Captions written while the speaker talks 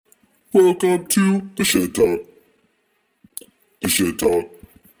Welcome to the Shed Talk. The Shed Talk.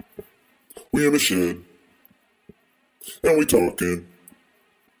 We in the shed. And we talking.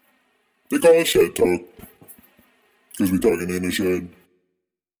 They call it Shed Talk. Because we talking in the shed.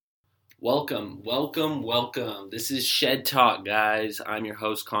 Welcome. This is Shed Talk, guys. I'm your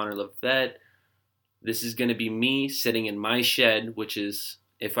host, Connor Levette. This is going to be me sitting in my shed, which is,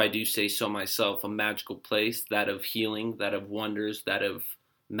 if I do say so myself, a magical place, that of healing, that of wonders, that of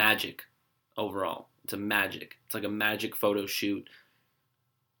magic overall. It's like a magic photo shoot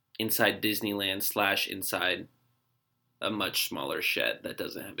inside Disneyland / inside a much smaller shed that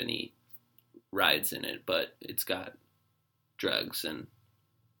doesn't have any rides in it, but it's got drugs and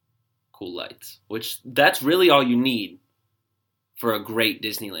cool lights, which that's really all you need for a great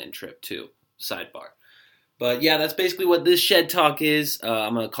Disneyland trip too. Sidebar. But yeah, that's basically what this Shed Talk is.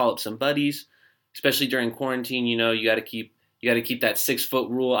 I'm gonna call up some buddies, especially during quarantine. You know, you got to keep that 6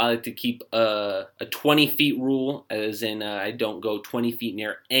 foot rule. I like to keep a 20 feet rule, as in I don't go 20 feet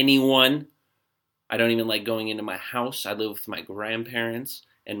near anyone. I don't even like going into my house. I live with my grandparents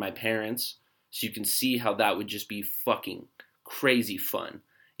and my parents, so you can see how that would just be fucking crazy fun.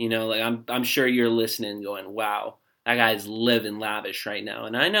 You know, like I'm sure you're listening, going, "Wow, that guy's living lavish right now."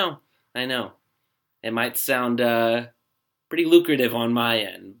 And I know. It might sound pretty lucrative on my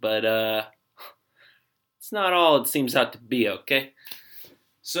end, but it's not all it seems out to be, okay?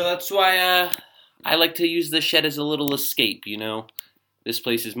 So that's why I like to use the shed as a little escape, you know? This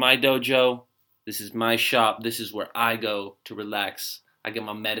place is my dojo. This is my shop. This is where I go to relax. I get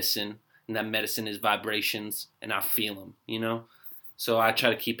my medicine, and that medicine is vibrations, and I feel them, you know? So I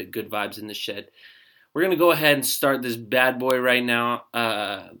try to keep it good vibes in the shed. We're going to go ahead and start this bad boy right now.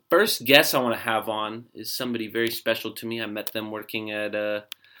 First guest I want to have on is somebody very special to me. I met them working at a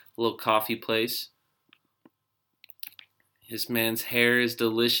little coffee place. His man's hair is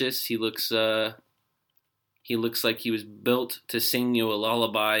delicious. He looks like he was built to sing you a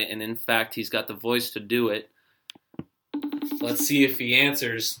lullaby, and in fact, he's got the voice to do it. Let's see if he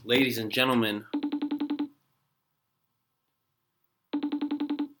answers, ladies and gentlemen.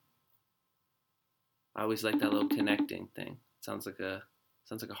 I always like that little connecting thing. Sounds like a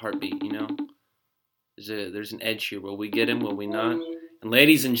heartbeat, you know? There's an edge here. Will we get him? Will we not? And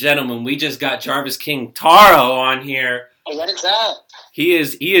ladies and gentlemen, we just got Jarvis King Taro on here. What is up? He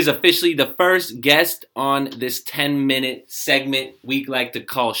is officially the first guest on this 10-minute segment we like to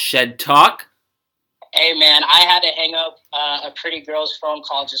call Shed Talk. Hey man, I had to hang up a pretty girl's phone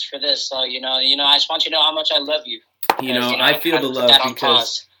call just for this. So you know, I just want you to know how much I love you. I feel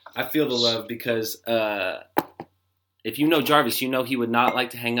the love because if you know Jarvis, you know he would not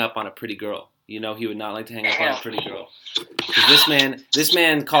like to hang up on a pretty girl. You know he would not like to hang up on a pretty girl. Because this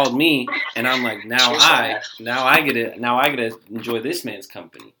man called me, and I'm like, now I get to enjoy this man's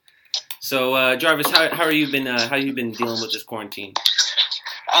company. So Jarvis, how have you been dealing with this quarantine?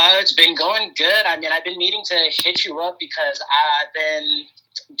 It's been going good. I mean, I've been needing to hit you up because I've been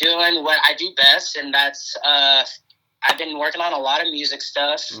doing what I do best, and that's I've been working on a lot of music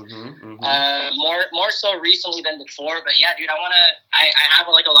stuff. More so recently than before. But yeah, dude, I have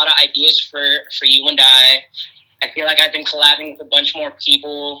like a lot of ideas for you and I. I feel like I've been collabing with a bunch more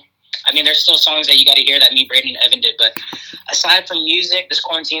people. I mean, there's still songs that you got to hear that me, Braden, and Evan did. But aside from music, this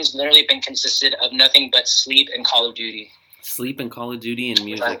quarantine's literally been consisted of nothing but sleep and Call of Duty. Sleep and Call of Duty and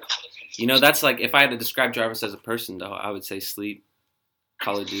music. You know, that's like, if I had to describe Jarvis as a person, though, I would say sleep,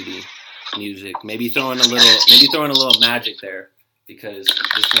 Call of Duty, music. Maybe throwing a little magic there, because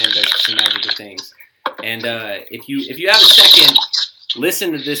this man does some magical things. And if you have a second,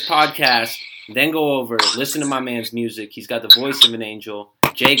 listen to this podcast, then go over, listen to my man's music. He's got the voice of an angel,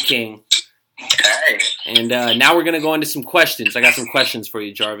 Jay King. Okay. And now we're gonna go into some questions. I got some questions for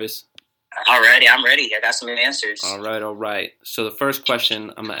you, Jarvis. Alrighty, I'm ready. I got some answers. All right. So the first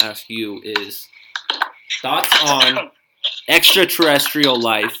question I'm gonna ask you is thoughts on extraterrestrial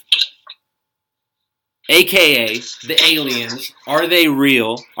life, aka the aliens. Are they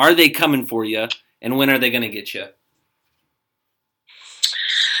real? Are they coming for you? And when are they gonna get you?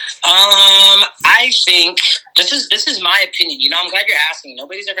 I think this is my opinion. You know, I'm glad you're asking.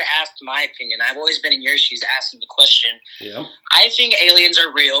 Nobody's ever asked my opinion. I've always been in your shoes asking the question. Yeah. I think aliens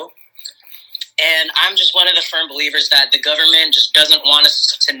are real. And I'm just one of the firm believers that the government just doesn't want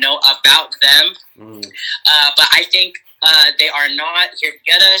us to know about them. But I think they are not here to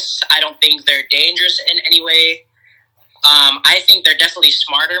get us. I don't think they're dangerous in any way. I think they're definitely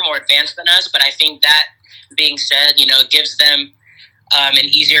smarter, more advanced than us. But I think that being said, you know, it gives them an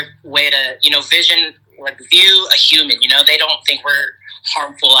easier way to, you know, view a human. You know, they don't think we're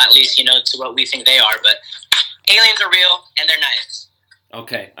harmful, at least, you know, to what we think they are. But aliens are real, and they're nice.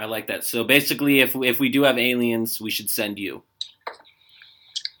 Okay, I like that. So basically, if we do have aliens, we should send you.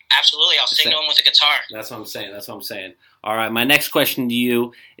 Absolutely, I'll signal them with a guitar. That's what I'm saying. All right, my next question to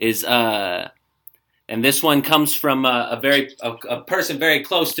you is, and this one comes from a person very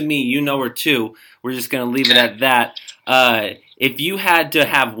close to me. You know her too. We're just gonna leave it at that. If you had to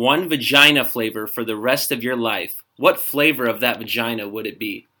have one vagina flavor for the rest of your life, what flavor of that vagina would it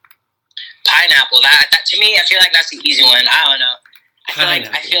be? Pineapple. That to me, I feel like that's the easy one. I don't know. I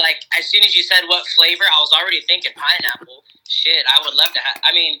feel like as soon as you said what flavor, I was already thinking pineapple. Shit, I would love to have.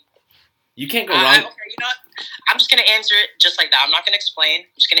 I mean, you can't go wrong. Okay, you know what? I'm just gonna answer it just like that. I'm not gonna explain. I'm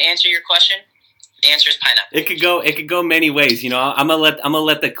just gonna answer your question. The answer is pineapple. It could go many ways. You know, I'm gonna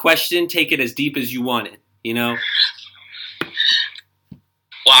let the question take it as deep as you want it. You know.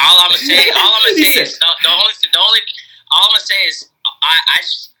 Well, all I'm gonna say is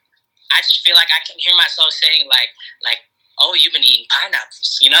I just feel like I can hear myself saying like oh, you've been eating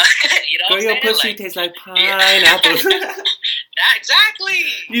pineapples, you know? You know what I'm saying? Your pussy tastes like pineapples. Exactly.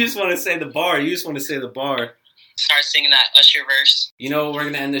 You just want to say the bar. Start singing that Usher verse. You know what we're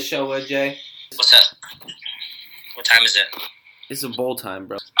going to end the show with, Jay? What's up? What time is it? It's a bowl time,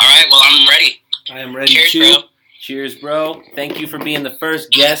 bro. All right, well, I'm ready. I am ready, Cheers, too. bro. Cheers, bro. Thank you for being the first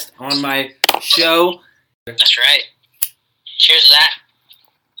guest on my show. That's right. Cheers to that.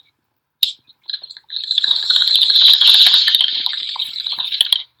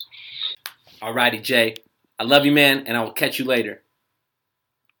 Alrighty, Jay. I love you, man, and I will catch you later.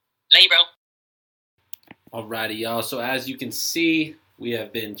 Later, bro. Alrighty, y'all. So as you can see, we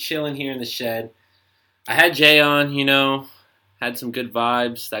have been chilling here in the shed. I had Jay on, you know, had some good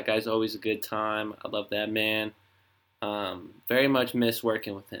vibes. That guy's always a good time. I love that man. Very much miss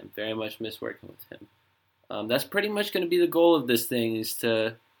working with him. That's pretty much going to be the goal of this thing, is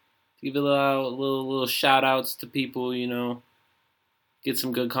to give a little shout outs to people, you know. Get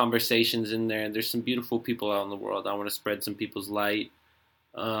some good conversations in there. There's some beautiful people out in the world. I want to spread some people's light.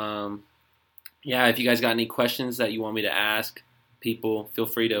 Yeah, if you guys got any questions that you want me to ask people, feel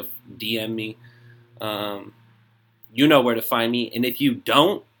free to DM me. You know where to find me. And if you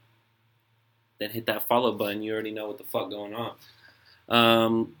don't, then hit that follow button. You already know what the fuck going on.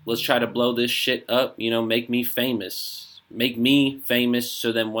 Let's try to blow this shit up. You know, make me famous. Make me famous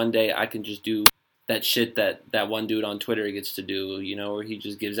so then one day I can just do that shit that one dude on Twitter gets to do, you know, where he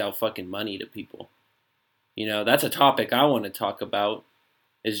just gives out fucking money to people. You know, that's a topic I want to talk about,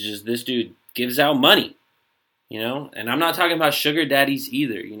 is just this dude gives out money, you know? And I'm not talking about sugar daddies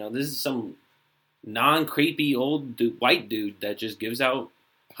either, you know? This is some non-creepy old white dude that just gives out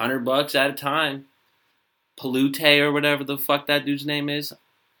 $100 at a time. Palute or whatever the fuck that dude's name is.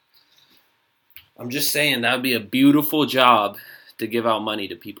 I'm just saying, that would be a beautiful job to give out money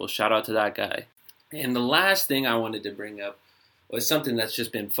to people. Shout out to that guy. And the last thing I wanted to bring up was something that's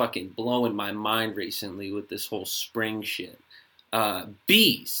just been fucking blowing my mind recently with this whole spring shit.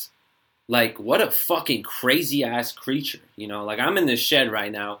 Bees. Like, what a fucking crazy-ass creature. You know, like, I'm in this shed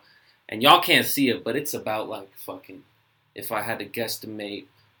right now, and y'all can't see it, but it's about, like, fucking, if I had to guesstimate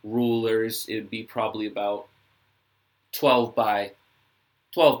rulers, it would be probably about 12 by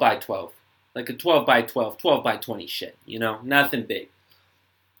 12. Like a 12 by 12, 12 by 20 shed, you know? Nothing big.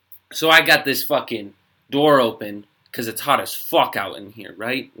 So I got this fucking door open because it's hot as fuck out in here,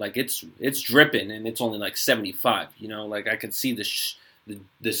 right? Like it's dripping and it's only like 75, you know? Like I can see the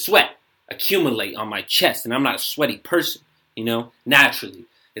sweat accumulate on my chest, and I'm not a sweaty person, you know? Naturally.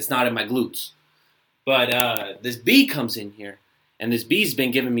 It's not in my glutes. But this bee comes in here, and this bee's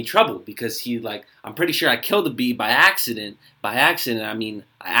been giving me trouble because I'm pretty sure I killed the bee by accident. By accident, I mean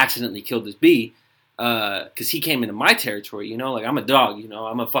I accidentally killed this bee. Because he came into my territory, you know, like I'm a dog, you know,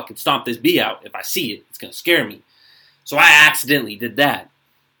 I'm gonna fucking stomp this bee out. If I see it, it's gonna scare me. So I accidentally did that.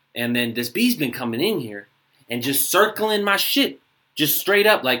 And then this bee's been coming in here and just circling my shit. Just straight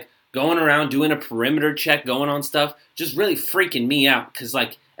up, like going around doing a perimeter check, going on stuff, just really freaking me out. Because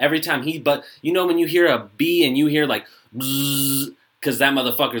like every time you know when you hear a bee and you hear like bzzz, because that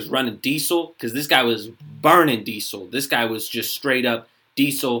motherfucker's running diesel, because this guy was burning diesel. This guy was just straight up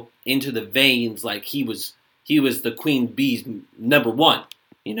diesel into the veins, like he was the queen bee's number one,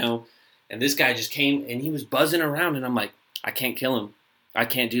 you know? And this guy just came and he was buzzing around, and I'm like, I can't kill him. I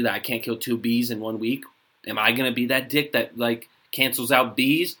can't do that. I can't kill 2 bees in 1 week. Am I gonna be that dick that like cancels out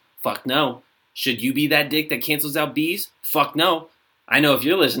bees? Fuck no. Should you be that dick that cancels out bees? Fuck no. I know if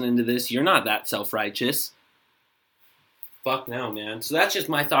you're listening to this, you're not that self-righteous. Fuck no, man. So that's just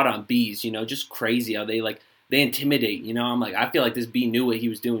my thought on bees, you know, just crazy how they intimidate, you know? I'm like, I feel like this bee knew what he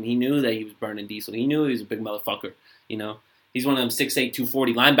was doing. He knew that he was burning diesel. He knew he was a big motherfucker, you know? He's one of them 6'8",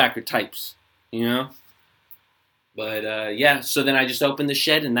 240 linebacker types, you know? But yeah, so then I just opened the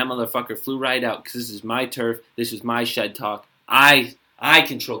shed and that motherfucker flew right out because this is my turf. This is my shed talk. I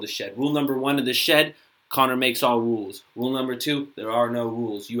control the shed. Rule number 1 of the shed, Connor makes all rules. Rule number 2, there are no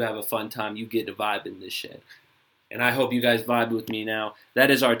rules. You have a fun time. You get to vibe in this shed. And I hope you guys vibe with me now.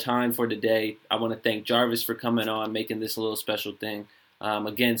 That is our time for today. I want to thank Jarvis for coming on, making this a little special thing.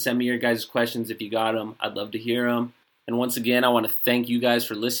 Again, send me your guys' questions if you got them. I'd love to hear them. And once again, I want to thank you guys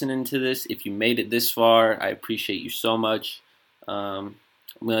for listening to this. If you made it this far, I appreciate you so much. I'm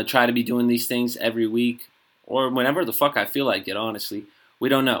going to try to be doing these things every week or whenever the fuck I feel like it, honestly. We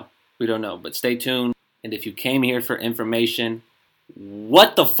don't know. But stay tuned. And if you came here for information,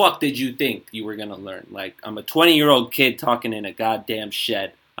 what the fuck did you think you were going to learn? Like, I'm a 20-year-old kid talking in a goddamn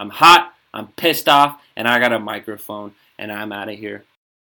shed. I'm hot, I'm pissed off, and I got a microphone, and I'm out of here.